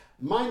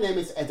My name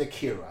is Ed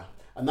Akira,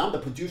 and I'm the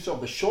producer of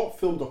the short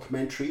film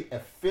documentary, a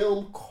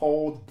film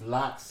called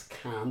Blacks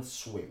Can't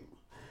Swim.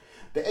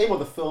 The aim of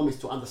the film is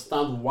to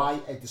understand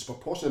why a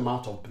disproportionate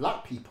amount of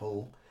black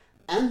people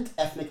and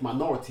ethnic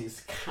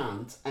minorities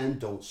can't and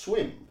don't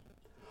swim.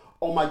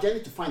 On my journey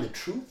to find the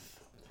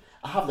truth,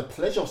 I have the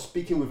pleasure of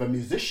speaking with a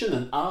musician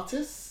and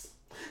artist,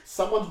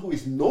 someone who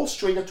is no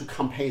stranger to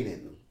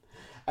campaigning,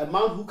 a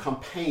man who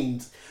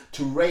campaigned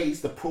to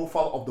raise the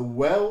profile of the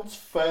world's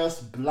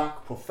first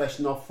black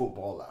professional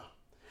footballer,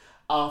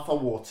 Arthur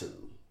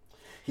Wharton.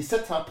 He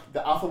set up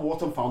the Arthur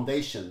Wharton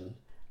Foundation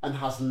and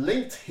has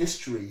linked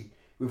history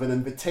with an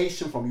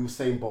invitation from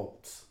Usain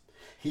Bolt.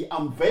 He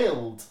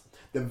unveiled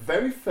the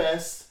very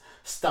first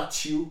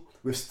statue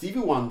with Stevie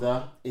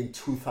Wonder in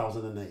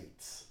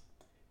 2008.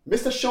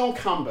 Mr. Sean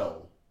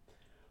Campbell,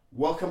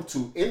 welcome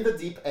to In the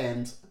Deep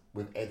End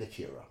with Ed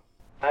Akira.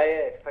 Hi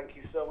Ed, thank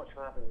you so much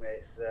for having me.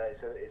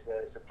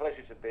 It's a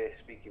pleasure to be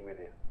speaking with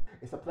you.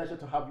 It's a pleasure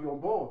to have you on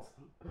board.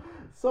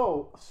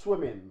 So,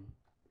 swimming.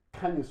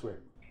 Can you swim?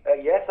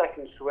 Yes, I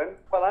can swim.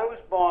 Well, I was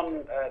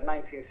born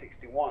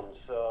 1961,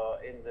 so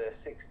in the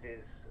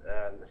 60s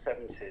and the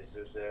 70s,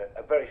 there's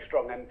a very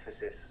strong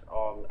emphasis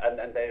on,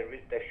 and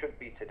there should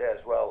be today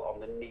as well, on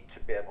the need to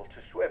be able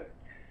to swim.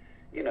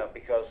 You know,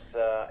 because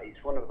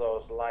it's one of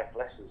those life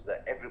lessons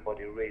that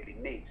everybody really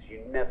needs.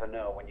 You never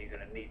know when you're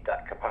going to need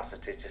that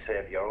capacity to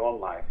save your own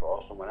life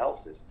or someone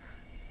else's.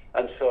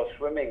 And so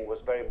swimming was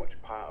very much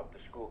part of the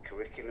school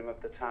curriculum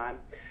at the time.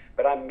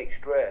 But I'm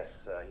mixed race.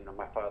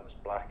 My father's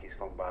black, he's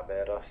from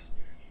Barbados.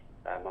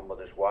 My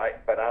mother's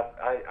white. But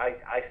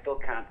I still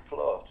can't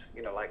float,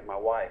 like my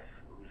wife,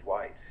 who's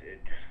white. It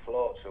just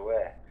floats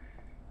away.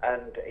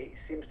 And it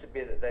seems to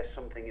be that there's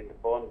something in the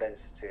bone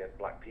density of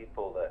black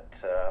people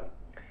that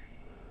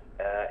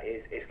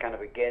is kind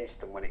of against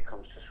them when it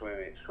comes to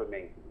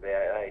swimming.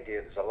 The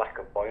idea there's a lack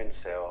of buoyancy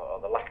or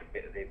the lack of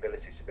the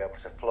ability to be able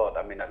to float.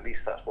 I mean, at least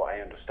that's what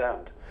I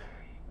understand.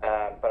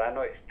 But I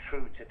know it's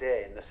true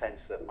today in the sense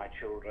that my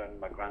children,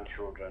 my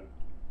grandchildren,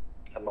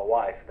 and my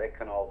wife, they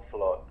can all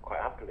float quite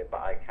happily,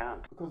 but I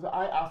can't. Because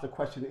I asked the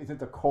question, is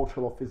it a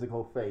cultural or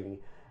physical thing?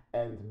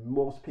 And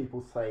most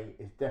people say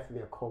it's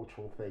definitely a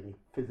cultural thing.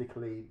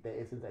 Physically, there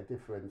isn't a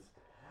difference.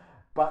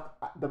 But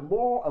the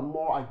more and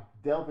more I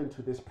delve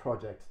into this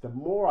project, the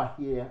more I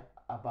hear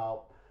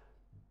about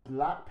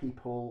black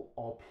people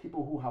or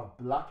people who have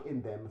black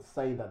in them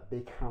saying that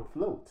they can't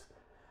float,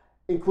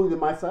 including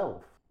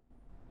myself.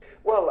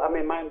 Well, I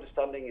mean, my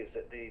understanding is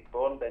that the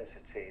bone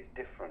density is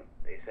different.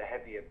 It's a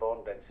heavier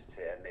bone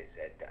density, and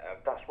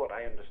that's what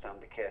I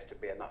understand the case to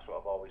be, and that's what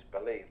I've always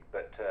believed.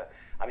 But,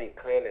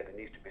 clearly there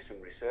needs to be some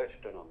research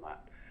done on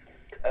that.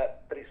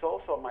 But it's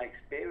also my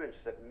experience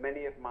that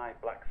many of my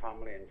black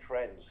family and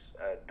friends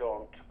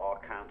don't or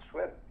can't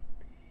swim.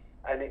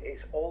 And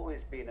it's always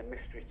been a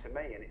mystery to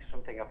me, and it's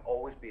something I've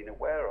always been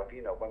aware of.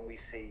 When we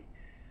see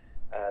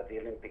the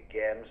Olympic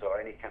Games or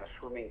any kind of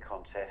swimming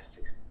contest,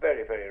 it's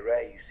very, very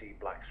rare you see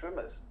black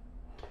swimmers.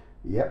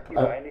 Yep.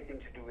 Anything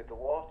to do with the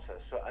water.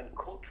 So, and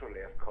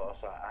culturally, of course,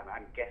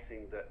 I'm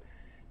guessing that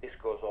this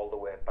goes all the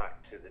way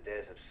back to the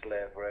days of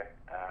slavery,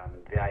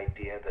 the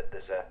idea that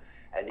there's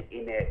an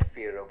innate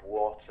fear of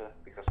water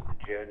because of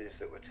the journeys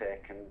that were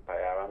taken by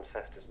our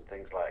ancestors and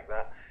things like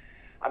that.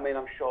 I mean,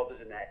 I'm sure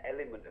there's an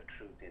element of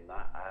truth in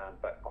that,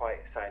 but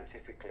quite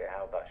scientifically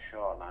how that's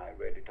shown, I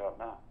really don't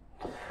know.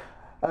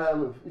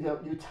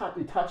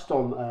 You touched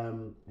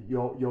on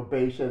your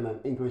Bayesian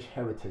and English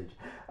heritage.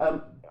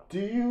 Do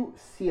you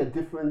see a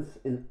difference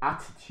in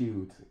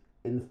attitude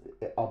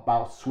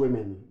about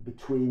swimming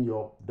between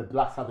the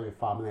black side of your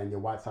family and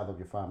your white side of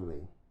your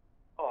family?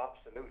 Oh,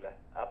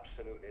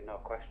 absolutely, no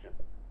question.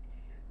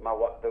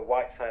 The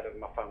white side of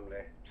my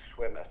family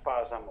swim, as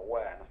far as I'm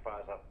aware and as far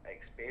as I've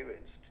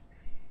experienced.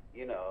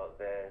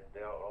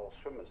 They're all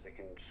swimmers. They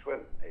can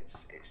swim.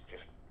 It's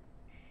just,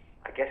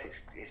 I guess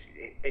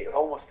it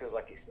almost feels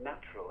like it's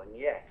natural, and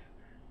yet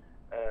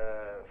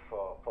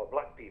for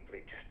black people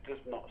it just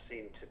does not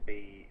seem to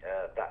be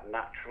that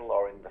natural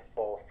or in the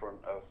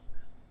forefront of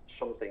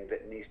something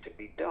that needs to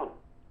be done.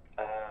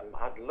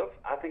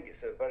 I think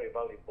it's a very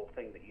valuable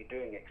thing that you're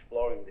doing,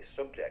 exploring this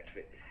subject.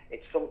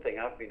 It's something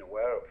I've been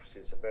aware of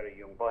since a very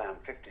young boy. I'm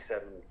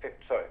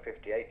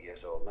 58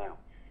 years old now.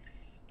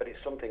 But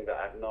it's something that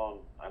I've known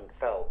and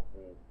felt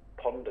and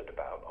pondered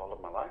about all of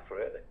my life,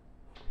 really.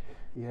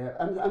 Yeah,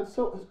 and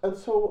so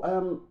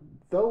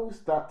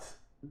those that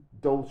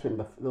don't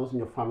swim, those in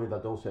your family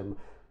that don't swim,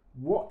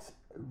 what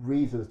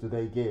reasons do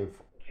they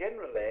give?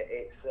 Generally,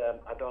 it's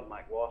I don't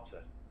like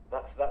water.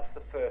 That's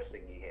the first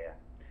thing you hear.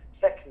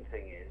 Second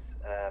thing is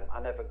I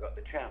never got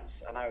the chance,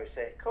 and I always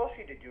say, of course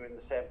you did. You were in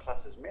the same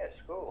class as me at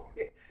school.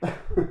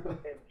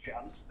 Same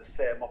chance, the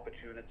same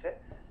opportunity,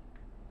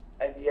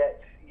 and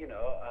yet.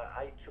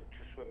 I took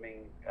to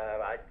swimming.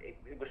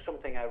 It was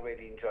something I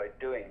really enjoyed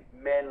doing,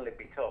 mainly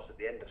because at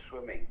the end of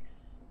swimming,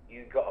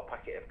 you got a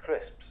packet of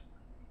crisps,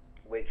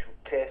 which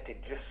tasted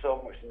just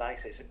so much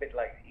nicer. It's a bit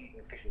like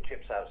eating fish and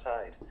chips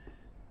outside.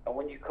 And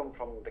when you come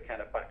from the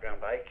kind of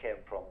background I came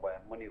from,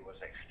 where money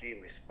was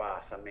extremely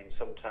sparse, I mean,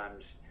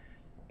 sometimes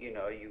you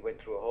know, you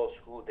went through a whole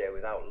school day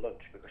without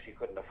lunch because you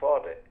couldn't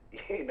afford it.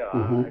 You know,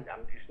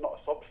 it's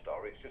not a sob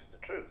story, it's just the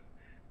truth.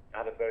 I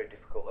had a very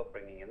difficult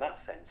upbringing in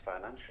that sense,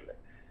 financially.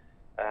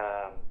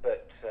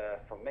 But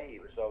for me,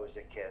 it was always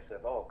a case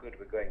of, oh, good,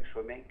 we're going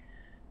swimming.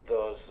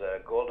 Those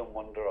Golden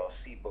Wonder or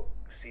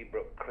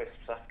Seabrook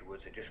crisps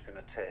afterwards are just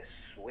going to taste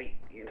sweet,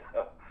 you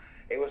know.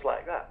 It was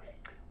like that.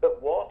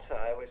 But water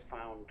I always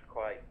found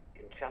quite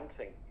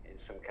enchanting in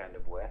some kind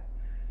of way.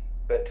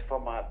 But for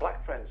my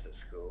black friends at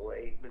school,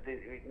 it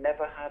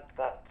never had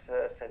that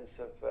sense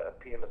of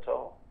appeal at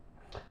all.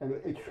 And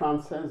it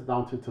transcends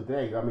down to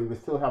today. I mean, we're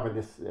still having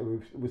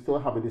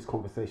these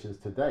conversations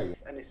today.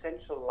 An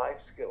essential life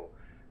skill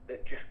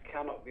that just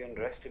cannot be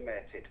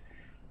underestimated.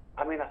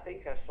 I mean, I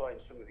think I saw in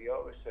some of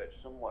your research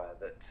somewhere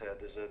that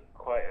there's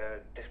quite a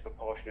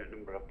disproportionate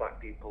number of black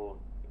people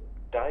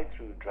died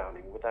through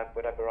drowning. Would I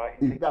be right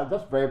in thinking?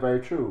 That's very,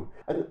 very true.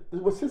 And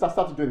since I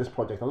started doing this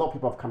project, a lot of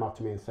people have come up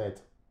to me and said,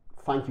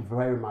 thank you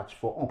very much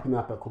for opening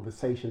up a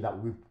conversation that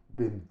we've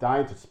been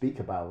dying to speak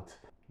about.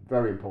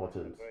 Very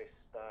important. It's a very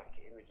stark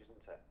image, isn't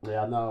it?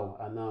 Yeah, I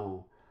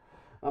know.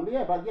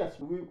 But yes,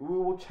 we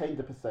will change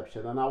the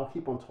perception, and I will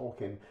keep on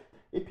talking.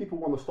 If people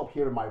want to stop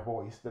hearing my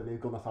voice, then they're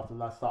gonna have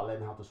to start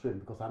learning how to swim,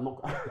 because I'm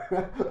not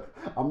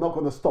I'm not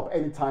gonna stop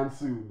anytime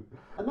soon.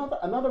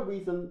 Another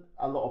reason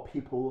a lot of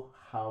people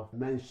have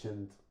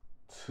mentioned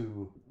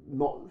to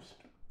not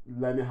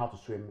learning how to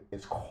swim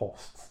is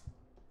costs.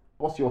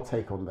 What's your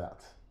take on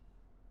that?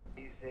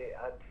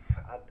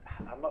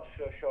 I'm not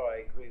so sure I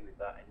agree with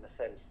that, in the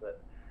sense that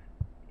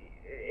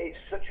it's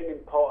such an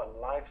important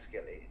life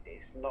skill.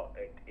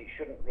 It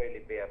shouldn't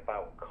really be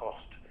about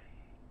cost.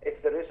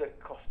 If there is a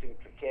cost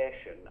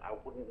implication, I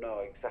wouldn't know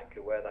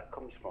exactly where that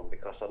comes from,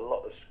 because a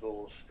lot of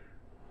schools,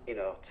 you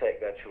know,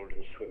 take their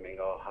children swimming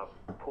or have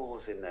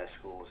pools in their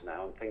schools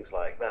now and things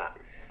like that.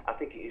 I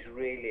think it is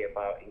really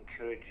about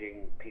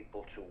encouraging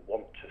people to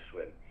want to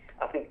swim.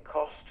 I think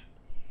cost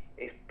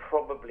is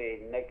probably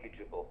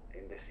negligible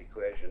in this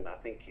equation. I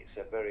think it's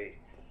a very,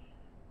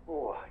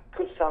 it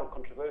could sound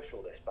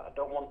controversial, this, but I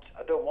don't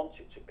want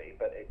it to be.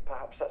 But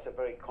perhaps that's a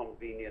very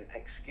convenient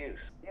excuse.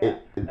 Yeah,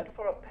 and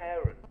for a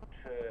parent,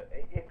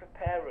 if a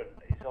parent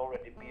is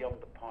already beyond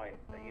the point,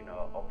 you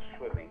know, of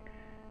swimming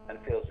and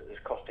feels that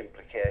there's cost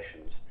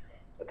implications,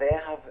 they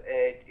have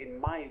in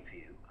my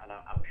view, and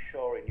I'm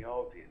sure in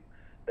your view,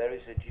 there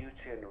is a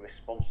duty and a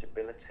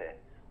responsibility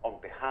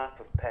on behalf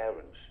of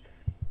parents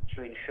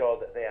to ensure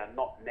that they are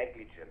not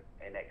negligent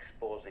in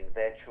exposing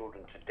their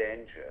children to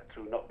danger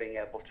through not being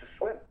able to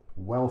swim.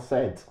 Well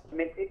said. I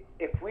mean,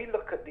 if we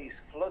look at these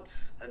floods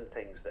and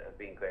things that have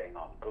been going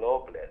on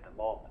globally at the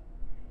moment,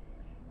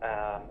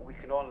 we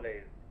can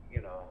only,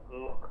 you know,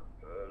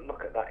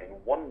 look at that in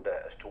wonder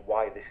as to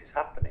why this is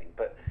happening.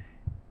 But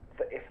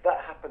if that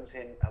happens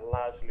in a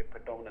largely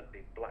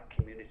predominantly black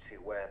community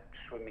where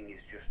swimming is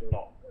just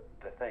not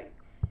the thing,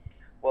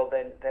 well,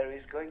 then there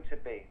is going to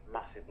be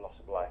massive loss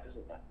of life,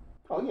 isn't there?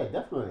 Oh yeah,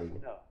 definitely.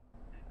 You know,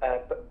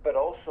 but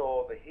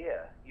also over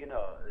here, you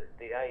know,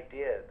 the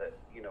idea that,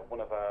 you know,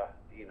 one of our,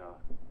 you know,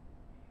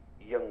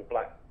 young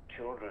black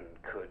children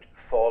could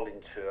fall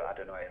into, I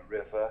don't know, a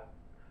river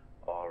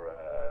or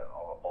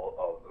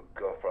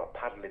go for a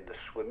paddle in the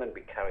swim and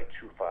be carried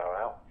too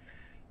far out,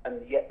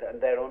 and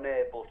they're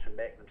unable to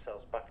make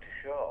themselves back to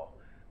shore.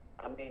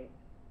 I mean,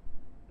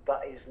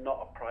 that is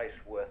not a price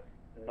worth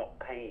not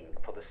paying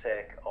for the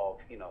sake of,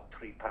 you know,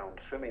 £3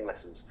 swimming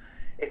lessons.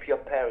 If your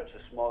parents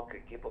are smoker,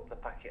 give up the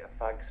packet of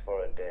fags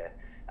for a day,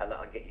 and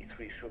that'll get you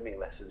 3 swimming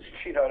lessons.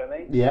 Do you know what I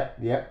mean? Yeah.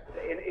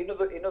 In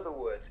other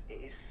words,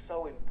 it is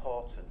so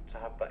important to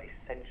have that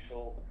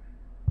essential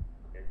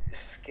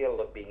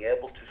skill of being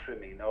able to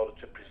swim in order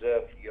to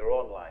preserve your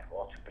own life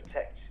or to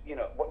protect. You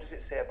know, what does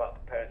it say about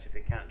the parents if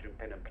they can't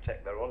jump in and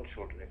protect their own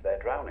children if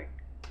they're drowning?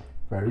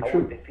 Very How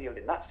true. would they feel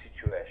in that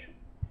situation?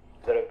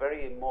 There are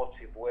very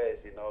emotive ways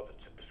in order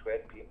to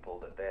persuade people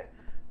that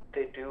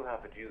they do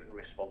have a duty and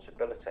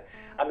responsibility.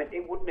 I mean,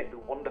 wouldn't it be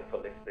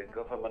wonderful if the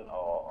government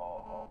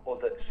or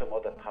some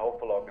other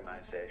powerful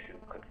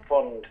organisation could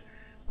fund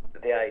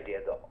the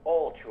idea that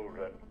all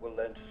children will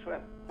learn to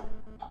swim?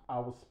 I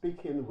was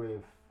speaking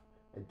with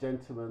a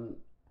gentleman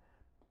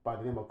by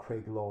the name of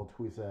Craig Lord,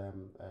 who is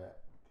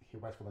he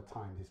works for the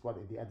Times. He's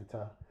the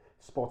editor,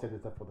 sport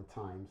editor for the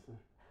Times,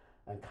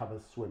 and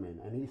covers swimming.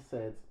 And he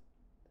said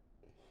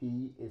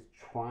he is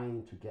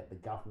trying to get the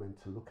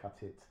government to look at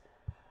it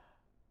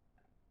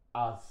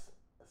as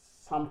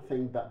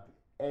something that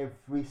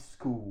every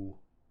school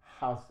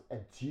has a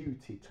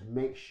duty to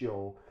make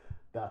sure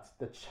that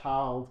the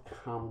child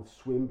can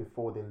swim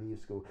before they leave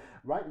school.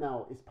 Right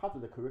now, it's part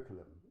of the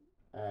curriculum.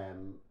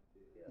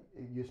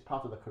 It's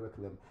part of the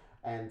curriculum,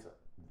 and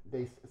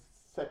they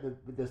said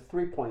that there's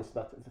 3 things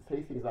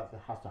that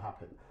has to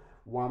happen.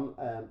 One,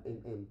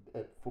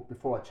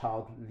 before a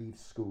child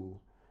leaves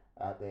school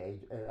at the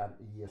age at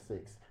year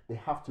 6, they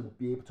have to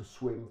be able to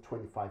swim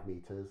 25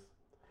 meters.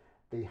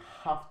 They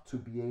have to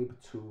be able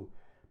to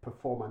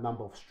perform a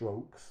number of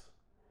strokes,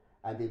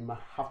 and they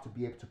have to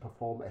be able to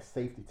perform a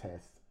safety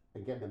test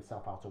and get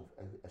themselves out of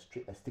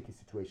a sticky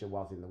situation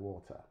whilst in the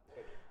water.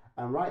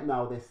 And right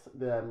now, the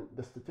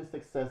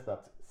statistic says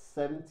that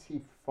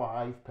 75%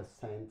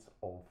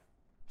 of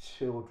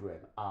children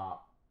are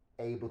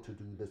able to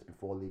do this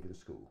before leaving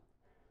school.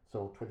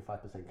 So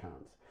 25%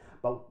 counts.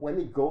 But when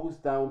it goes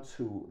down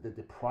to the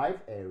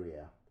deprived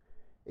area,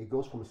 it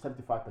goes from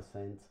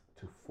 75%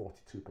 to 42%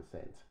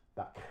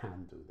 that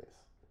can do this.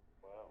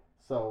 Wow.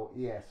 So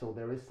yeah, so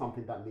there is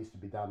something that needs to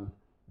be done.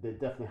 There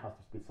definitely has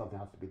to be something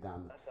has to be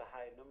done. That's a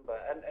high number.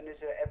 And is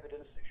there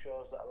evidence that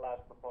shows that a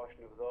large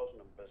proportion of those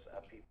numbers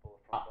are people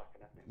from black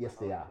and ethnic Yes,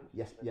 they are.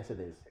 minorities? Yes, it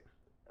is.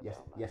 Yes,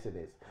 About that. yes, it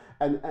is.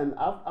 And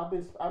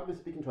I've been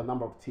speaking to a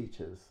number of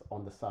teachers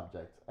on the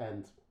subject,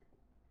 and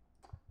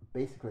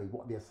basically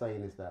what they're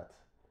saying is that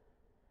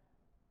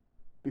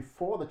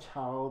before the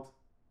child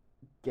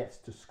gets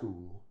to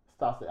school,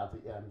 starts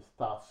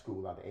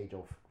school at the age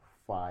of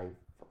 5,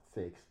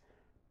 6,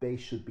 they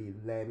should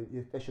have learned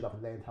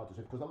how to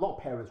swim. Because a lot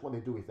of parents, what they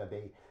do is that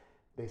they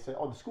say,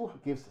 oh, the school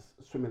gives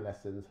swimming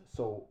lessons,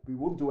 so we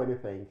won't do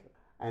anything,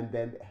 and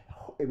then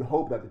in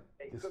hope that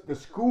the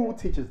school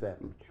teaches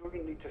them.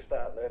 Children need to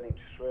start learning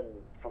to swim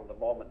from the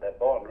moment they're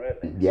born,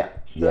 really. Yeah,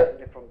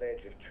 Certainly from the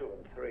age of 2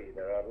 and 3,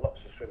 there are lots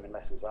of swimming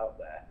lessons out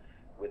there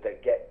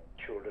that get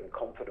children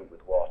confident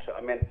with water.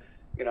 I mean,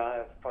 you know, I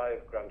have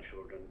 5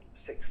 grandchildren,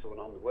 6th one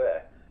on the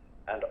way,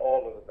 and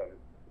all of them,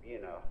 you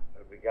know,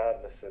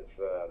 regardless of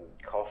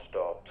cost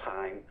or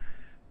time,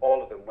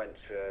 all of them went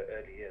to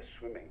early years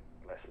swimming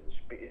lessons.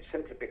 It's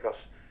simply because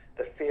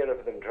the fear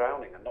of them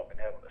drowning and not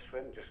being able to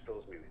swim just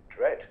fills me with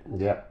dread.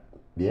 Yep.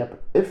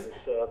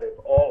 So they've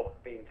all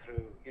been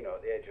through, you know,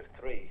 at the age of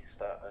 3,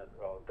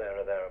 or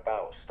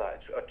thereabouts,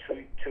 started, or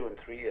 2 and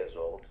 3 years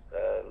old,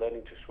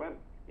 learning to swim.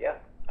 Yeah,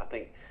 I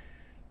think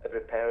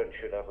every parent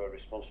should have a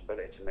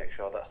responsibility to make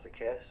sure that's the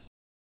case.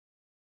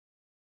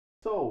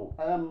 So,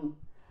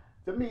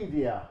 the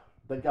media,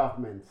 the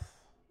governments,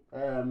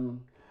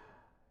 from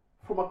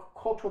a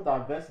cultural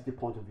diversity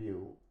point of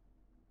view,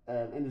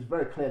 and it's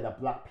very clear that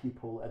black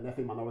people and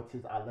ethnic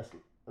minorities are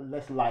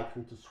less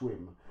likely to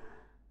swim,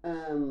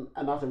 and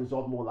as a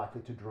result, more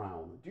likely to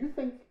drown. Do you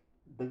think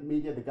the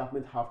media, the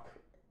government, have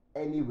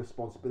any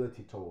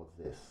responsibility towards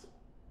this?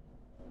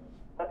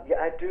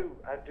 Yeah, I do.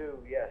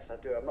 Yes, I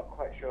do. I'm not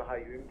quite sure how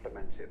you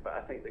implement it, but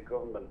I think the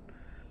government,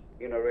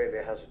 you know,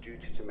 really has a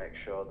duty to make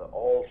sure that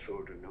all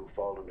children who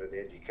fall under the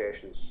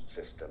education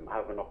system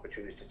have an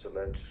opportunity to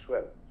learn to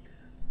swim.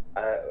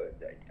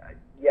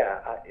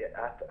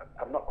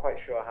 I'm not quite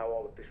sure how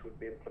all of this would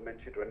be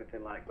implemented or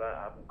anything like that.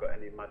 I haven't got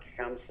any magic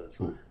answers.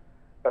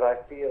 But I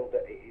feel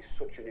that it is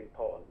such an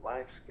important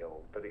life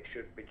skill that it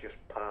should be just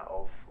part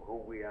of who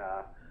we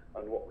are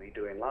and what we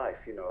do in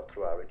life, you know,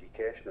 through our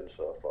education and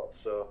so forth.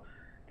 So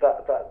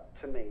that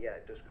to me, yeah,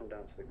 it does come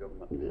down to the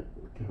government. Yeah.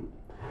 Okay.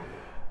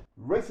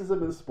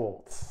 Racism in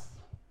sports.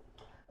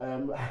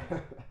 And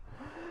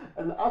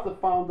as the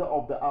founder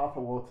of the Arthur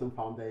Wharton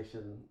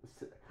Foundation,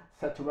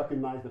 set to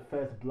recognize the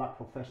first black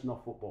professional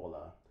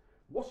footballer,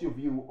 what's your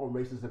view on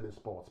racism in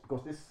sports?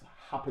 Because this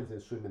happens in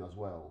swimming as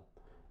well.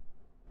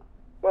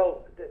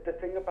 Well, the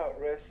thing about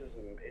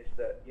racism is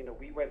that, you know,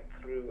 we went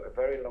through a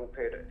very long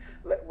period.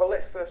 Let's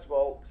first of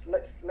all,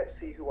 let's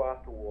see who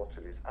Arthur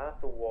Wharton is.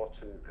 Arthur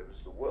Wharton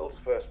was the world's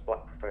first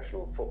black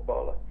professional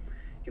footballer.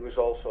 He was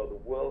also the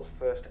world's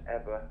first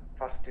ever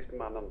fastest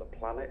man on the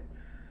planet,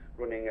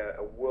 running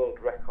a world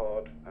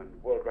record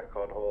and world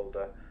record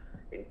holder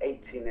in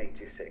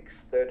 1886,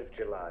 3rd of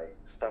July,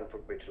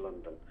 Stamford Bridge,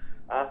 London.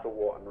 Arthur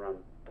Wharton ran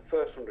the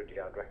first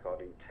 100-yard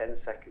record in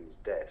 10 seconds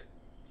dead.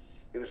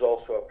 He was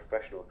also a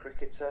professional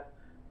cricketer,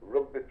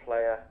 rugby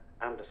player,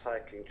 and a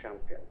cycling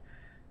champion.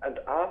 And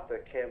Arthur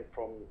came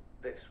from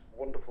this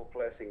wonderful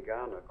place in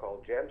Ghana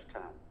called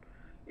Jamestown,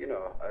 you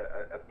know,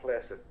 a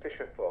place of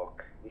fisher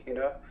folk, you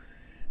know.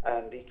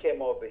 And he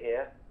came over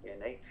here in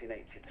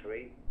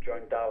 1883,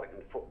 joined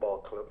Darlington Football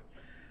Club,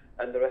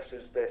 and the rest,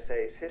 as they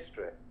say, is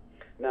history.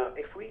 Now,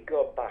 if we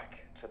go back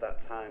to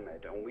that time,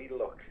 Ed, and we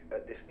look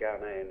at this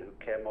Ghanaian who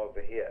came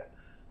over here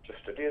to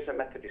study as a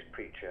Methodist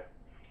preacher,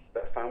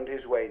 that found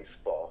his way in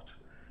sport,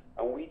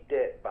 and we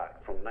date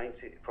back from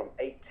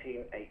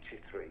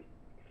 1883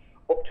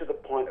 up to the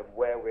point of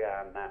where we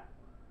are now,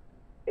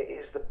 it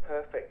is the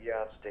perfect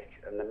yardstick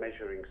and the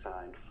measuring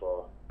sign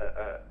for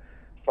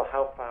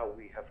how far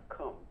we have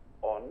come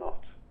or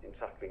not in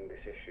tackling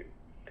this issue.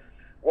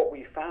 What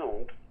we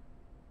found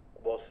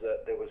was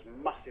that there was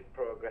massive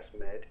progress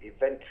made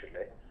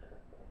eventually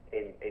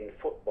in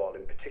football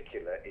in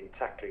particular in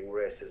tackling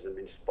racism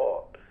in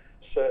sport.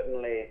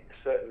 Certainly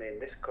in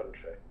this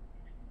country,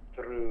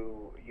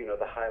 through, you know,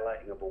 the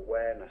highlighting of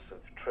awareness of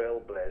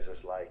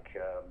trailblazers like,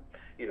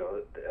 you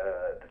know,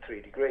 the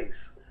 3 Degrees,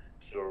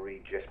 Cyril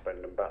Regis,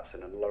 Brendan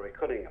Batson and Laurie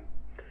Cunningham.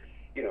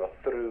 You know,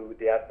 through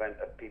the advent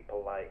of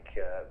people like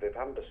Viv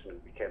Anderson, who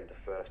became the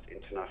first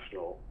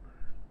international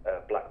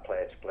black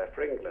player to play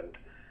for England,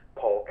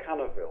 Paul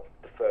Canoville,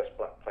 the first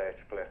black player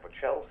to play for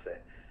Chelsea,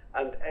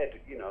 and Ed,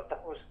 you know,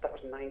 that was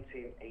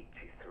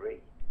 1983.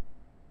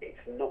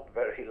 It's not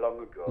very long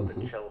ago that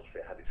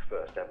Chelsea had its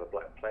first ever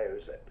black player,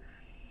 is it?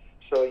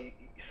 So you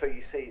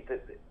see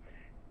that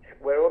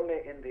we're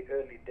only in the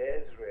early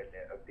days, really,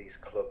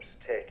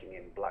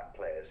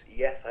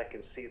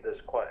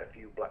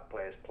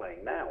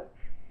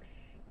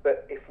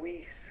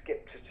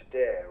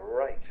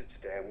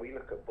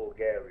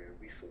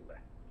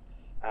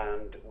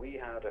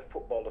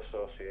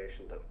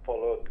 organisation that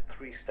followed the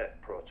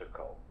three-step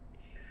protocol.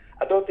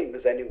 I don't think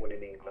there's anyone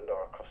in England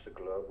or across the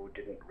globe who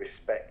didn't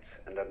respect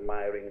and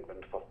admire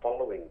England for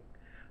following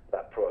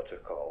that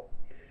protocol.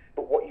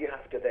 But what you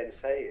have to then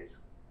say is,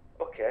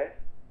 okay,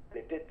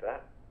 they did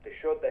that, they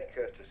showed their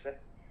courtesy,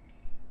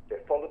 they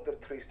followed the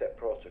three-step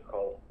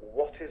protocol.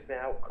 What is the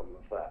outcome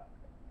of that?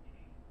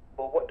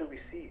 Well, what do we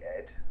see,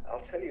 Ed?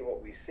 I'll tell you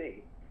what we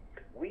see.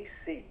 We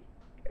see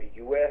a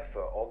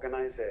UEFA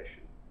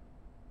organisation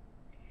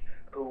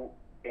who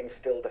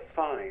instilled a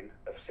fine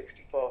of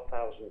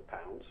 £64,000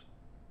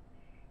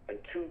 and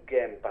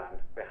 2-game ban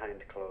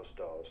behind closed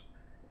doors.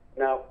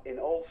 Now, in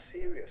all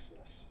seriousness,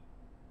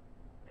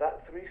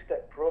 that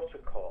three-step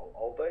protocol,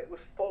 although it was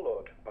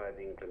followed by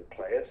the England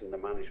players and the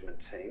management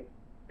team,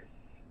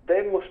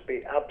 they must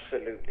be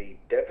absolutely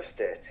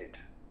devastated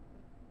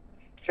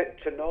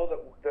to know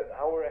that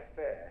our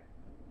FA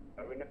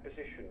are in a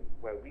position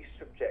where we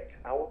subject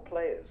our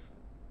players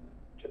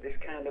to this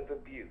kind of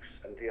abuse,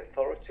 and the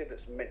authority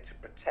that's meant to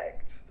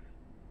protect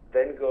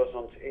then goes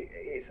on to, it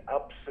is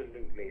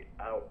absolutely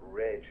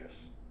outrageous.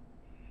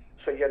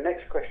 So your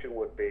next question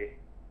would be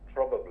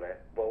probably,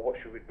 well, what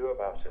should we do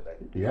about it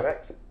then? Yep.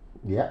 Correct?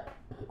 Yep,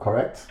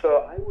 correct.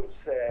 So I would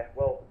say,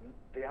 well,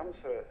 the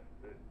answer,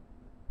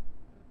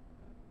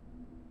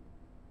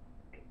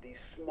 these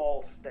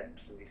small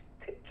steps and these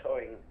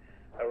tiptoeing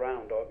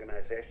around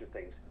organisation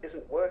things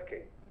isn't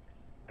working.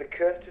 The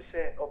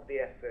courtesy of the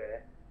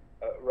FA,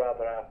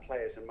 rather our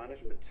players and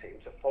management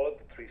teams, have followed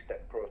the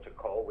three-step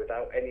protocol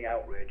without any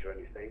outrage or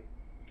anything.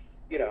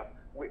 You know,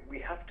 we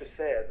have to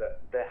say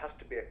that there has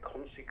to be a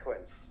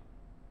consequence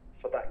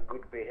for that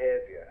good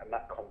behaviour and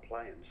that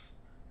compliance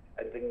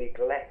and the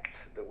neglect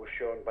that was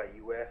shown by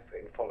UEFA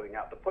in following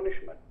out the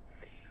punishment.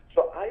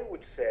 So I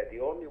would say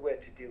the only way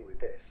to deal with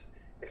this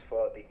is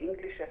for the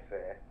English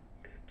FA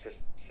to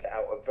set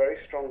out a very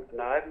strong...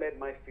 Now, I've made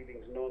my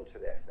feelings known to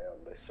the FA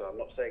on this, so I'm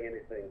not saying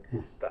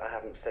anything that I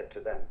haven't said to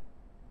them.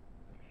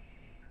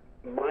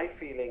 My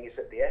feeling is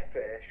that the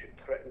FA should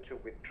threaten to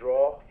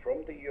withdraw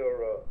from the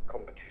Euro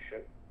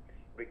competition,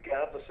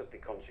 regardless of the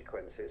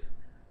consequences,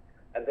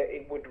 and that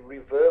it would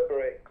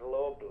reverberate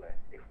globally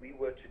if we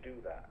were to do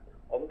that,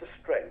 on the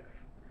strength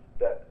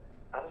that,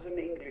 as an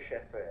English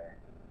FA,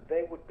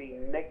 they would be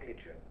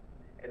negligent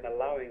in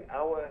allowing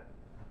our,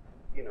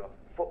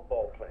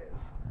 football players,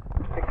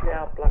 particularly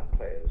our black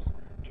players,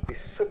 to be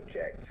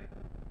subject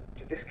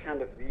to this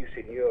kind of abuse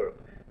in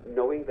Europe,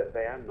 knowing that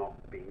they are not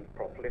being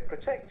properly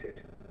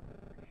protected.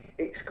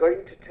 It's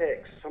going to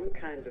take some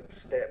kind of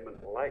statement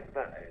like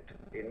that,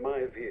 Ed, in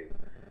my view,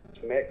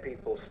 to make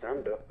people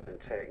stand up and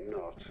take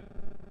note.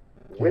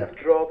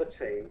 Withdraw the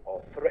team,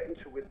 or threaten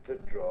to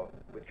withdraw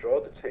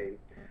the team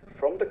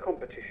from the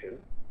competition.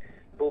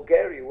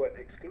 Bulgaria weren't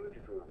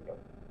excluded, remember.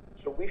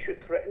 So we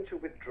should threaten to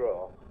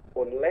withdraw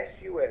unless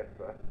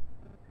UEFA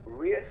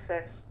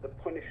reassess the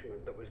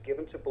punishment that was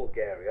given to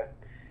Bulgaria,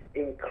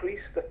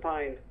 increase the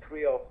fine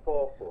 3- or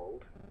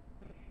 4-fold,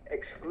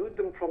 exclude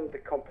them from the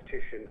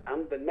competition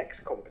and the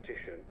next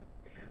competition,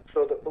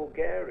 so that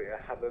Bulgaria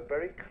have a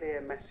very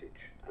clear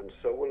message, and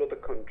so will other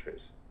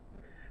countries,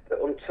 that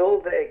until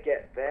they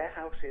get their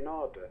house in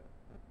order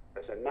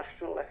as a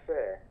national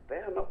FA, they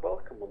are not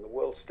welcome on the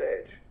world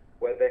stage,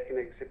 where they can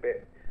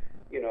exhibit,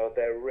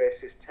 their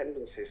racist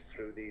tendencies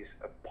through these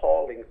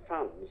appalling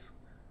fans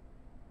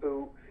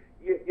who,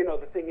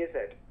 the thing is,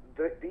 Ed,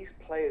 these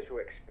players who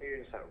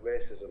experience that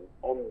racism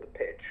on the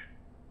pitch,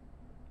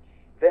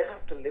 they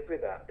have to live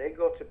with that. They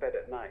go to bed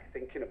at night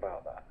thinking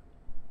about that.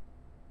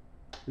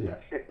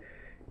 Yeah.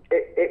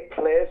 It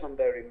plays on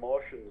their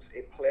emotions.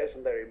 It plays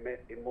on their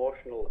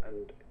emotional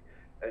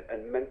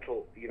and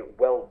mental,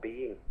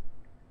 well-being.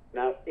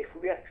 Now, if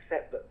we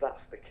accept that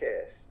that's the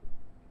case,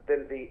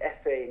 then the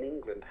FA in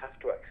England have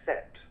to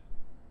accept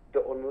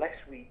that unless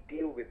we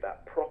deal with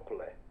that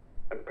properly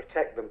and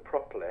protect them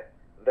properly,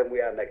 then we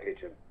are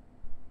negligent.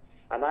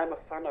 And I'm a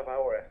fan of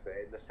our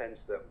FA in the sense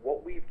that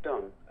what we've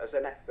done as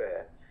an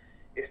FA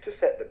is to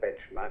set the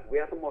benchmark. We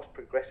are the most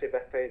progressive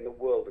FA in the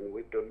world, and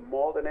we've done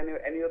more than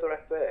any other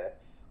FA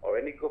or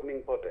any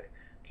governing body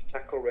to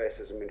tackle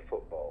racism in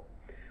football.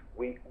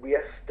 We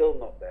are still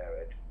not there,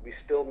 Ed. We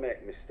still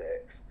make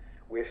mistakes.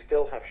 We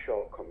still have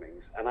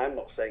shortcomings, and I'm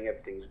not saying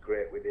everything's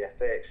great with the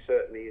FA. It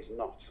certainly is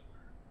not.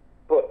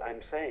 But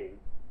I'm saying,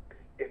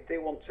 if they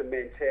want to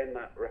maintain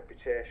that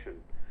reputation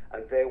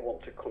and they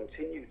want to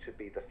continue to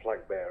be the flag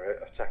bearer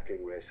of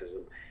tackling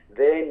racism,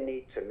 they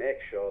need to make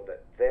sure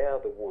that they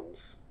are the ones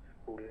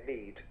who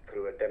lead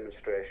through a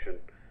demonstration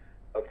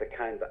of the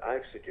kind that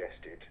I've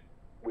suggested,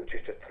 which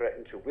is to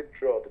threaten to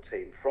withdraw the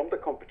team from the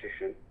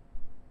competition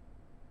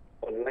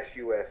unless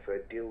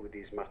UEFA deal with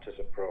these matters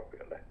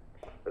appropriately.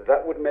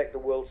 That would make the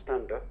world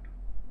stand up,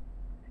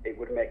 it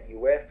would make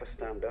UEFA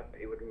stand up,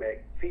 it would make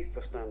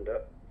FIFA stand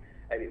up,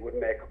 and it would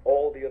make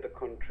all the other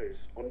countries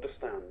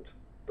understand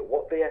that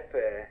what the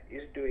FA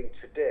is doing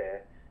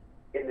today,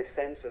 in a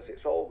sense, as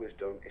it's always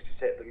done, is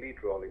to take the lead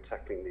role in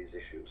tackling these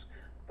issues.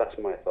 That's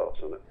my thoughts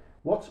on it.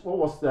 What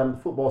was the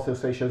Football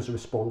Association's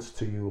response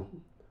to you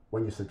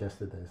when you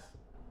suggested this?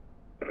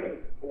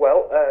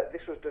 Well, this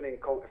this was done in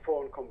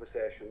phone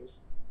conversations.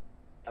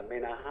 I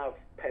mean, I have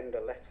penned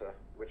a letter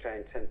which I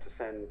intend to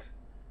send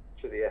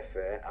to the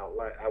FA.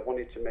 I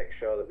wanted to make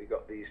sure that we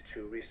got these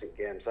two recent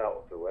games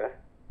out of the way,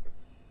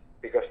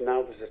 because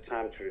now there's a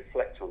time to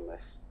reflect on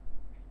this,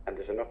 and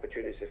there's an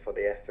opportunity for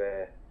the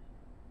FA,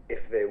 if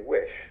they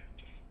wish,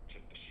 to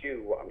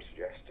pursue what I'm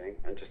suggesting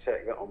and to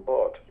take that on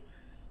board.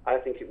 I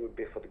think it would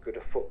be for the good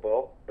of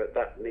football, but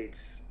that needs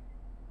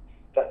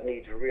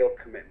real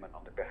commitment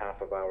on the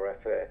behalf of our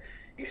FA.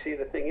 You see,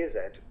 the thing is,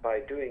 Ed,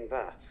 by doing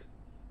that,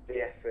 the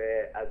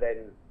FA are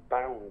then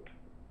bound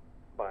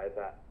by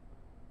that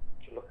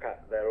to look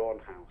at their own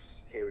house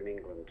here in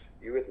England.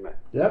 You with me?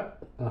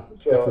 Yep,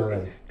 So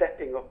definitely. it's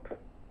stepping up,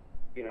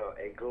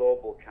 a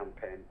global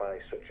campaign by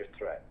such a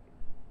threat.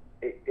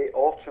 It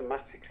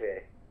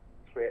automatically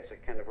creates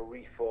a kind of a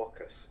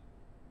refocus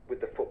with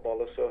the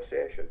Football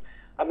Association.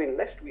 I mean,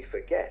 lest we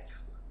forget,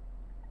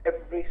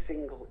 every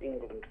single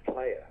England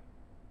player,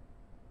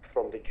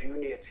 from the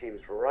junior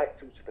teams right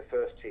through to the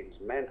first teams,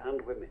 men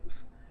and women's,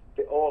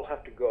 they all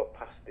have to go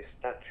past this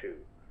statue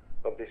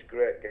of this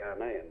great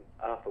Ghanaian,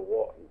 Arthur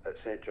Wharton, at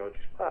St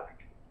George's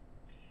Park.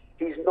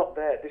 He's not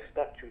there. This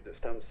statue that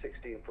stands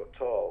 16 foot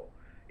tall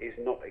is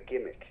not a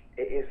gimmick.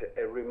 It is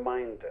a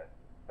reminder,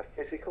 a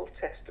physical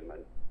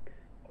testament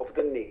of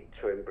the need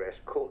to embrace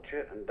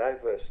culture and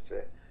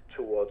diversity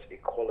towards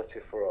equality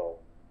for all.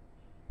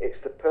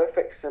 It's the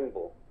perfect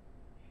symbol.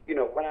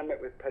 When I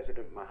met with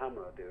President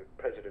Mahama, the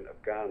president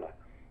of Ghana,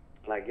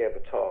 and I gave a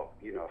talk,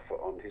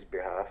 on his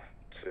behalf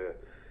to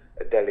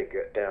a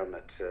delegate down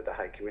at the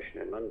High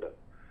Commission in London,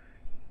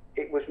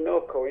 it was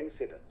no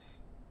coincidence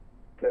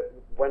that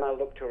when I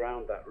looked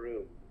around that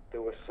room,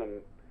 there were some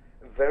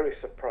very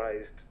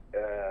surprised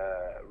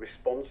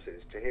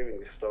responses to hearing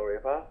the story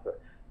of Arthur.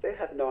 They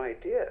had no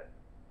idea,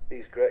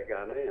 these great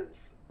Ghanaians,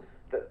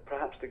 that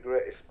perhaps the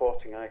greatest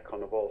sporting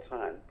icon of all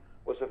time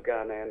was of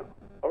Ghanaian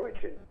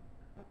origin.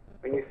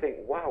 And you think,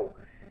 wow,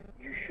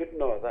 you should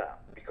know that,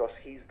 because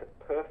he's the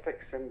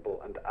perfect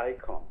symbol and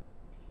icon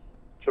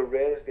to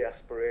raise the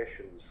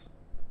aspirations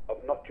of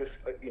not just,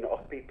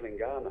 of people in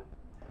Ghana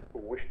who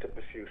wish to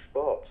pursue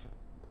sports,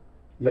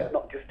 but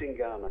not just in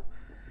Ghana.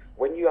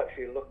 When you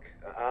actually look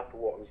at Arthur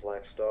Wharton's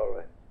life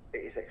story, it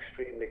is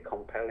extremely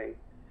compelling.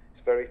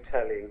 It's very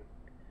telling.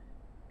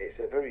 It's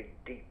a very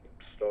deep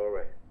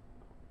story,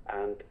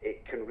 and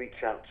it can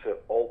reach out to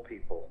all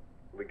people,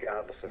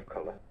 regardless of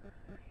colour.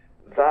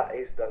 That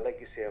is the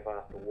legacy of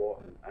Arthur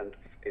Wharton, and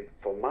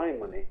for my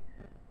money,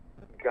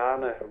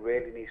 Ghana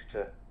really needs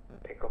to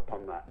pick up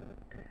on that,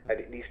 and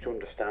it needs to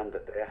understand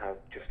that they have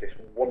just this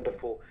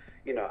wonderful,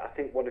 I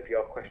think one of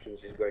your questions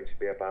is going to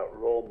be about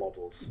role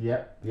models.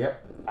 Yep.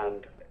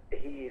 And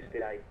he is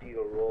the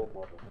ideal role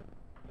model.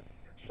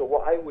 So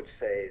what I would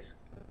say is,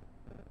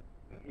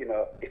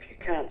 if you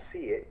can't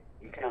see it,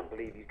 you can't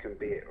believe you can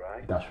be it,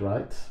 right? That's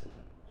right.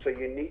 So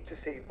you need to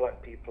see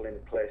black people in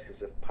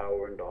places of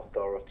power and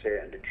authority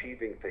and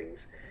achieving things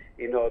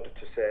in order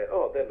to say,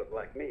 oh, they look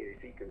like me.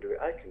 If he can do it,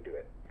 I can do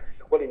it.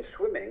 Well, in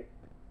swimming,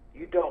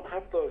 you don't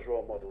have those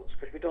role models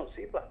because we don't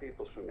see black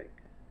people swimming.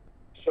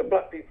 So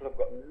black people have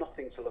got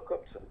nothing to look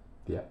up to.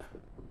 Yep.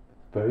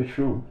 Very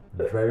true.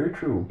 Very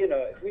true.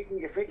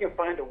 If we can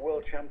find a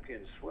world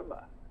champion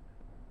swimmer,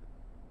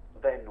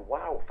 then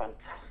wow,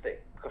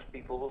 fantastic, because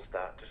people will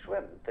start to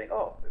swim and think,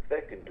 oh, if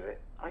they can do it,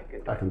 I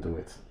can do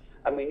it.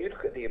 I mean, you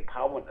look at the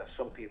empowerment of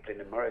some people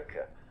in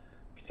America,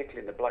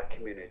 particularly in the black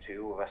community,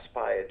 who have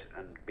aspired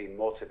and been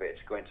motivated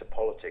to go into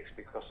politics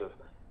because of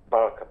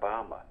Barack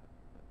Obama.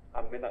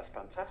 I mean, that's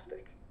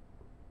fantastic.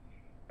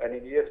 And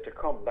in years to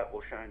come, that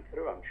will shine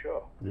through, I'm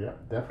sure. Yeah,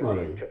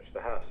 definitely. It'll touch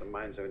the hearts and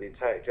minds of an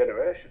entire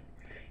generation.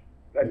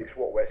 And it's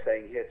what we're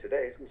saying here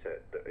today, isn't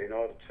it? That in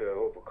order to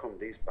overcome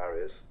these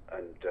barriers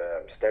and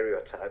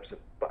stereotypes that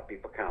black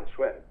people can't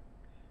swim,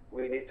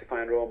 we need to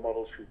find role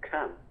models who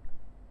can.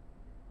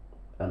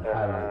 And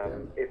highlight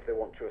them. If they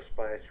want to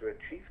aspire to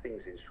achieve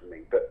things in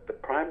swimming. But the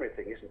primary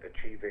thing isn't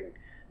achieving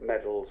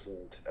medals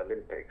and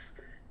Olympics.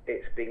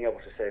 It's being able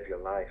to save your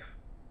life.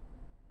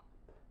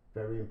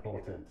 Very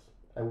important.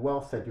 And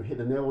well said. You hit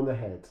the nail on the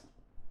head.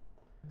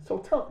 So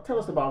tell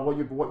us about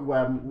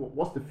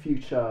what's the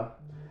future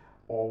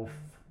of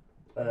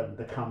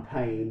the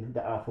campaign,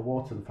 the Arthur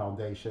Wharton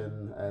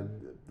Foundation,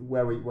 and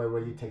where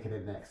are you taking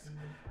it next?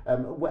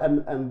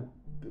 And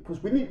because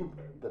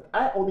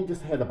I only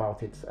just heard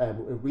about it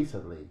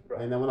recently,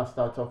 right. And then when I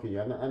started talking to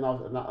you, and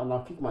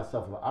I'll kick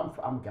myself.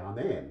 I'm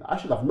Ghanaian. I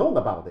should have known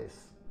about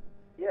this.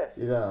 Yes.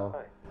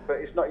 Right. But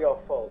it's not your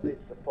fault.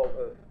 It's the fault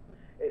of.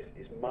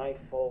 It's my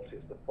fault.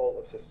 It's the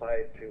fault of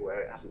society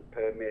where it hasn't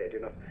permeated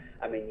enough.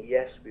 I mean,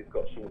 yes, we've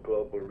got some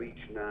global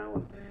reach now,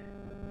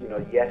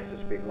 and yes,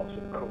 there's been lots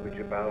of coverage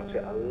about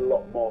it. A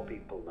lot more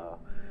people know.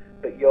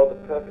 But you're the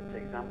perfect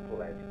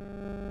example, Ed,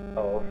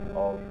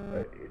 of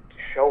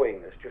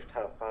showing us just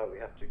how far we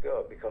have to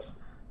go, because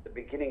the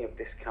beginning of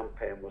this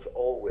campaign was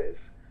always,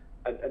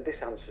 and this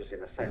answers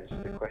in a sense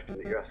the question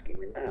that you're asking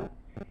me now.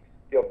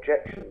 The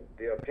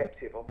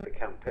objective of the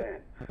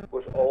campaign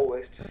was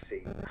always to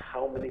see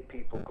how many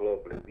people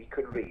globally we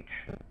could reach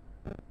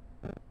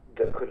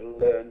that could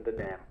learn the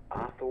name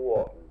Arthur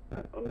Wharton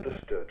and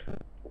understood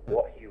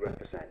what he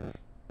represents,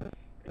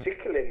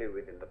 particularly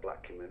within the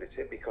black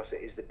community, because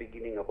it is the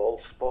beginning of all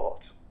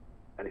sport,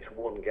 and it's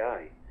one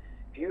guy.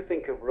 If you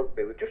think of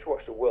rugby, we've just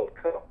watched the World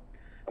Cup,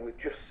 and we've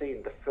just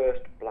seen the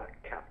first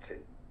black captain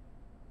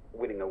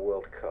winning a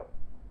World Cup.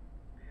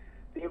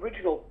 The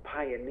original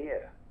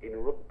pioneer in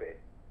rugby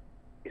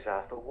is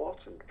Arthur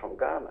Wharton from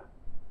Ghana.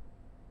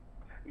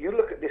 You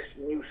look at this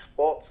new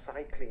sports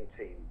cycling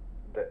team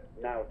that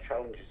now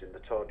challenges in the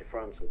Tour de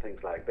France and things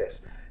like this.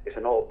 It's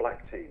an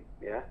all-black team,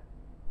 yeah?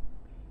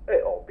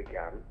 It all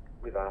began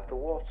with Arthur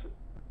Wharton.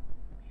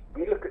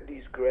 You look at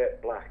these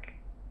great black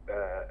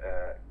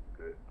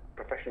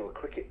professional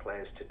cricket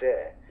players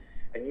today,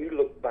 and you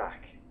look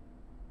back,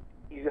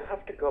 you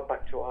have to go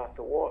back to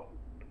Arthur Wharton.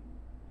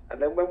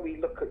 And then when we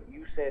look at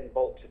Usain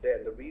Bolt today,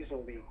 and the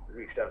reason we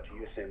reached out to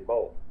Usain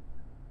Bolt,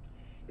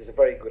 there's a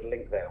very good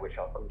link there, which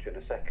I'll come to in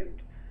a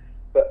second.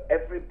 But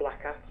every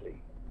black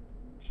athlete,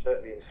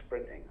 certainly in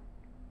sprinting,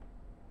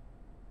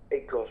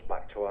 it goes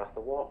back to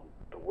Arthur Wharton,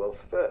 the world's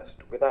first.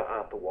 Without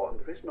Arthur Wharton,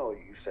 there is no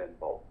Usain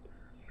Bolt.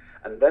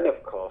 And then,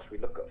 of course, we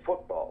look at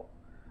football,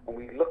 and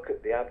we look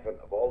at the advent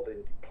of all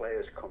the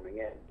players coming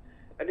in,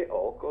 and it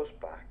all goes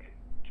back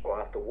to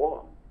Arthur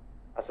Wharton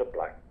as a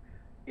black,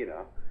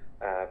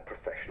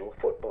 professional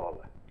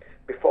footballer.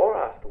 Before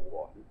Arthur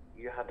Wharton,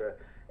 you had a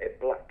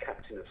black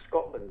captain of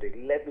Scotland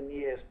 11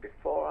 years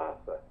before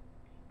Arthur,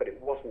 but it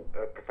wasn't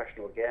a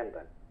professional game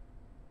then.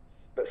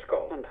 But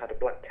Scotland had a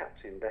black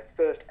captain. Their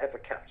first ever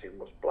captain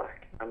was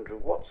black, Andrew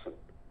Watson.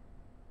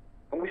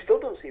 And we still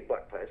don't see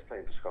black players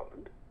playing for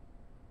Scotland.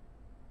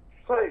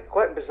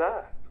 Quite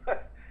bizarre.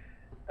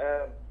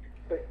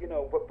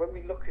 But when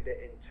we look at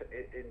it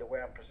in the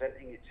way I'm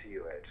presenting it to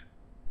you, Ed,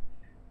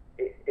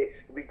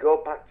 we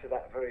go back to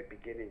that very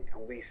beginning,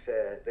 and we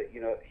say that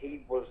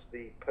he was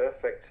the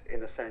perfect,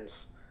 in a sense,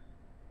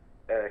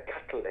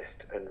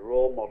 catalyst and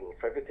role model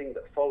for everything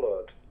that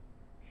followed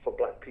for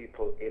black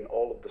people in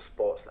all of the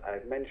sports that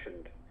I've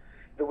mentioned.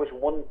 There was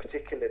one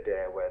particular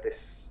day where this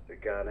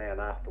Ghanaian,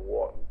 Arthur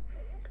Wharton,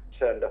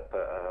 turned up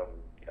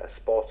at a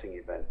sporting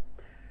event,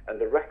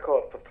 and the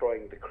record for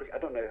throwing the cricket, I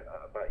don't know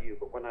about you,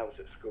 but when I was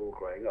at school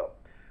growing up,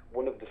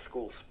 one of the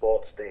school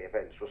sports day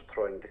events was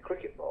throwing the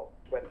cricket ball.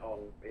 Went on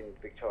in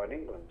Victorian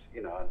England,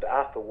 and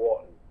Arthur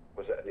Wharton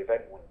was at an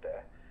event one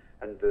day,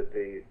 and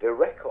the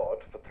record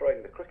for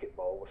throwing the cricket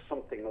ball was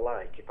something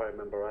like, if I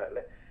remember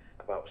rightly,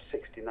 about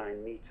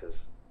 69 metres,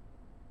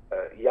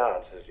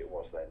 yards as it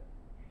was then.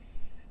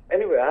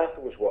 Anyway,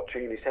 Arthur was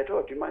watching, and he said,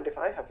 "Oh, do you mind if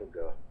I have a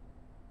go?"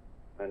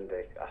 And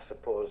I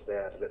suppose they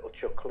had a little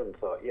chuckle and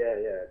thought, yeah,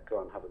 go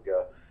on, have a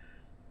go.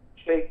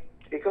 So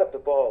he got the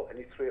ball and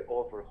he threw it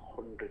over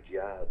 100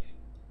 yards.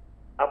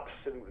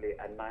 Absolutely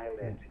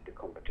annihilated the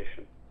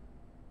competition.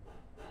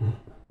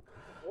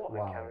 What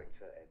a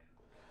character, Ed.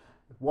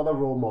 What a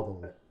role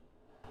model.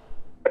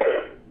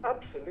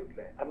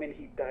 Absolutely. I mean,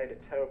 he died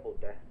a terrible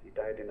death. He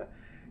died in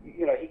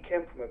he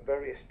came from a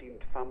very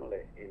esteemed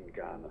family in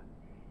Ghana.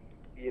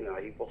 He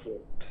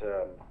wasn't,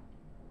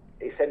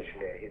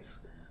 essentially, his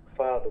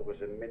father was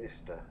a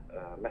minister,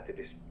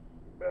 Methodist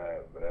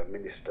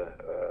minister,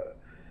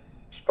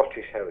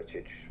 Scottish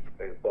heritage,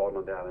 born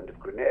on the island of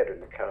Grenada in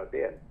the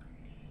Caribbean.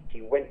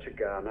 He went to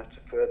Ghana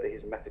to further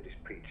his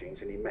Methodist preachings,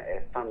 and he met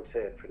a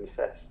Fante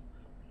princess,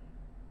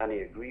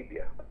 Annie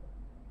Agribia,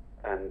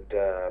 and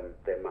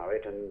they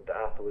married, and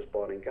Arthur was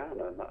born in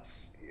Ghana, and that's,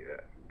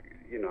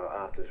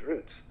 Arthur's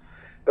roots.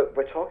 But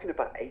we're talking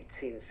about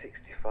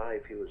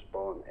 1865 he was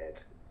born, Ed.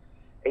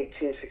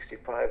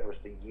 1865 was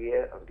the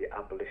year of the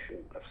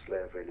abolition of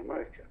slavery in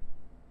America.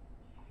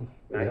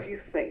 Now, if you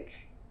think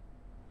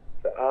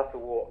that Arthur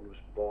Wharton was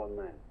born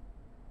then,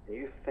 and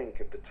you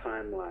think of the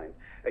timeline,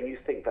 and you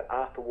think that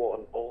Arthur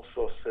Wharton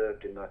also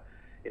served in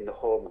the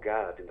Home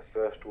Guard in the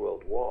First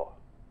World War,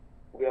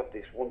 we have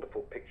this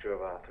wonderful picture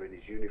of Arthur in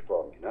his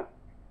uniform,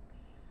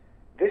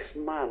 This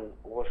man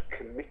was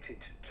committed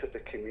to the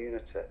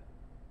community.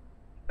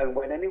 And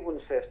when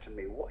anyone says to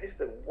me, what is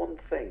the one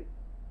thing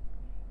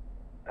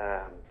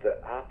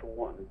that Arthur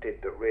Wharton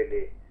did that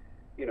really,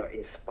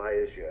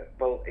 inspires you?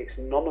 Well, it's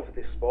none of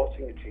the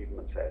sporting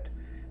achievements, Ed.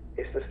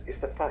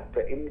 It's the fact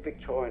that in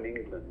Victorian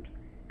England,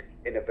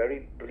 in a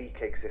very bleak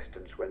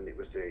existence, when it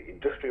was the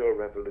Industrial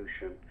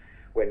Revolution,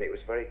 when it was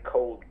very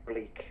cold,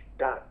 bleak,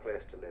 dark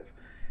place to live,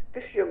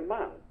 this young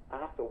man,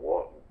 Arthur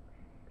Wharton,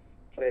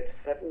 played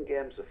 7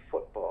 games of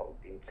football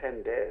in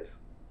 10 days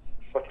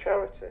for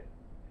charity,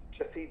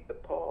 to feed the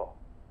poor,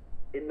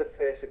 in the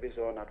face of his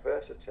own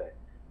adversity.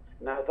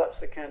 Now, that's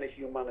the kind of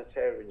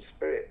humanitarian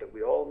spirit that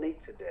we all need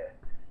today,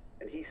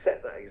 and he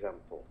set that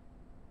example.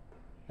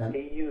 And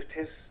he used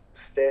his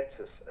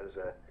status as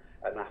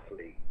an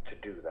athlete to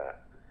do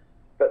that.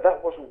 But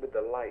that wasn't with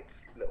the light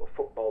little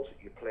footballs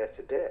that you play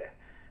today.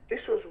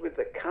 This was with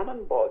the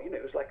cannonball.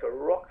 It was like a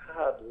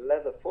rock-hard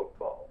leather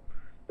football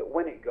that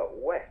when it got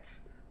wet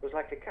was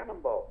like a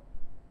cannonball.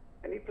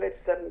 And he played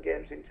 7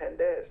 games in 10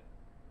 days.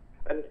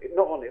 And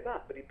not only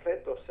that, but he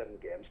played those 7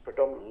 games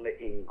predominantly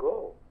in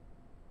goal,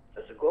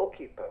 as a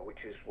goalkeeper,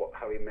 which is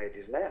how he made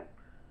his name.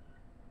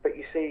 But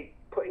you see,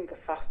 putting the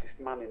fastest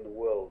man in the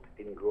world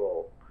in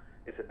goal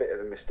is a bit of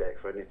a mistake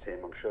for any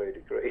team, I'm sure you'd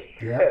agree.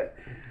 Yeah.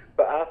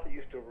 But Arthur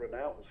used to run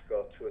out and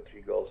score 2 or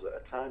 3 goals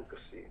at a time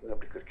because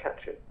nobody could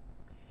catch him.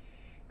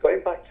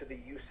 Going back to the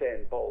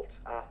Usain Bolt,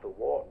 Arthur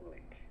Wharton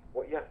link,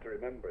 what you have to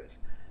remember is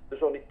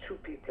there's only 2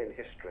 people in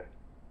history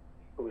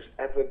who's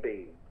ever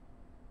been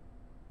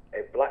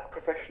a black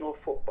professional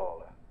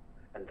footballer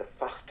and the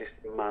fastest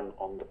man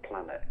on the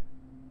planet.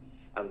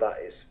 And that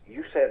is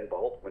Usain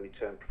Bolt when he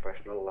turned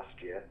professional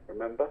last year,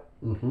 remember?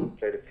 Mm-hmm.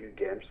 Played a few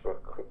games for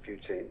a few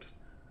teams.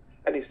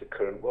 And he's the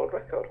current world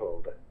record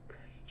holder.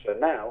 So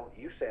now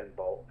Usain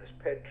Bolt has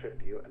paid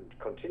tribute and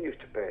continues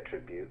to pay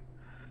tribute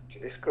to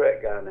this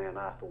great guy named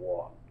Arthur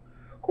Wharton,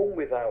 whom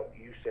without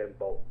Usain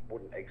Bolt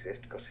wouldn't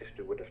exist because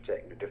history would have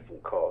taken a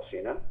different course,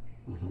 you know?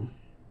 Mm-hmm.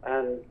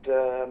 And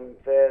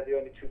they're the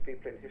only 2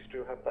 people in history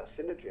who have that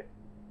synergy.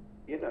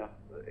 You know,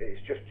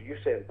 it's just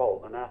Usain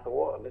Bolt and Arthur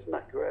Wharton. Isn't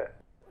that great?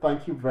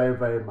 Thank you very,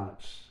 very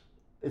much.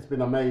 It's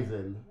been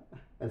amazing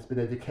and it's been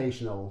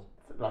educational.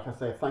 Like I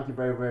say, thank you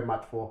very, very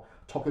much for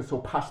talking so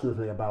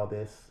passionately about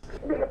this. It's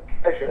been a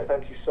pleasure.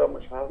 Thank you so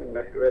much for having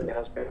me. It really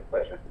has been a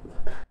pleasure.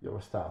 You're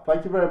a star.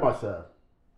 Thank you very much, sir.